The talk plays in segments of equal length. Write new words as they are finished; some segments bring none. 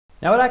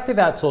Now at Active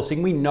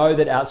Outsourcing, we know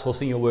that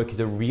outsourcing your work is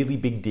a really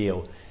big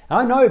deal. And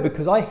I know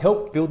because I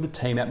helped build the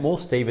team at Moore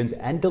Stephens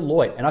and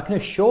Deloitte, and I can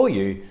assure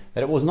you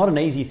that it was not an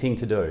easy thing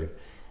to do.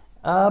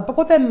 But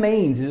what that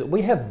means is that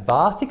we have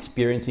vast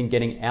experience in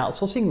getting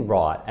outsourcing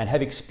right and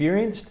have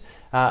experienced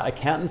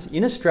accountants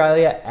in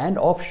Australia and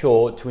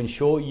offshore to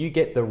ensure you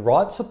get the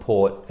right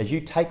support as you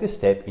take the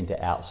step into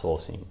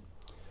outsourcing.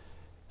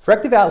 For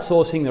Active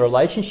Outsourcing, the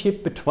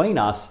relationship between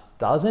us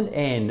doesn't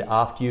end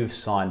after you've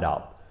signed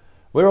up.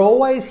 We're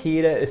always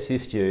here to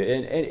assist you,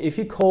 and if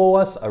you call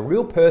us, a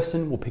real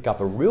person will pick up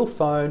a real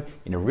phone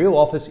in a real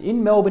office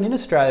in Melbourne in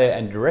Australia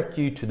and direct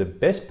you to the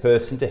best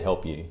person to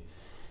help you.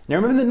 Now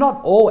remember that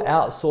not all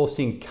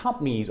outsourcing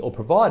companies or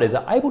providers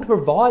are able to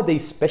provide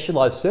these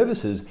specialised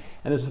services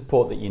and the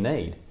support that you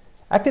need.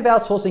 Active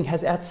Outsourcing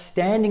has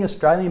outstanding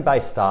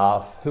Australian-based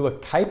staff who are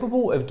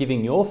capable of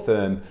giving your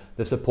firm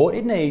the support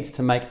it needs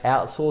to make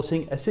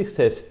outsourcing a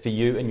success for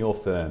you and your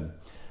firm.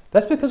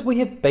 That's because we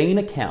have been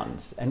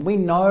accountants and we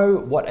know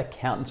what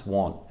accountants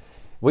want.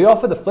 We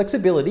offer the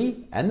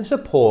flexibility and the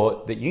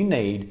support that you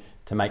need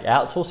to make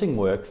outsourcing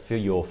work for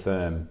your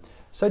firm.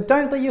 So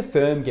don't let your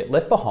firm get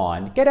left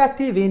behind. Get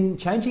active in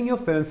changing your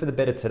firm for the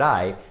better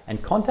today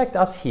and contact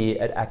us here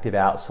at Active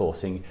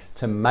Outsourcing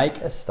to make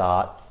a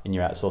start in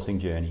your outsourcing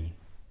journey.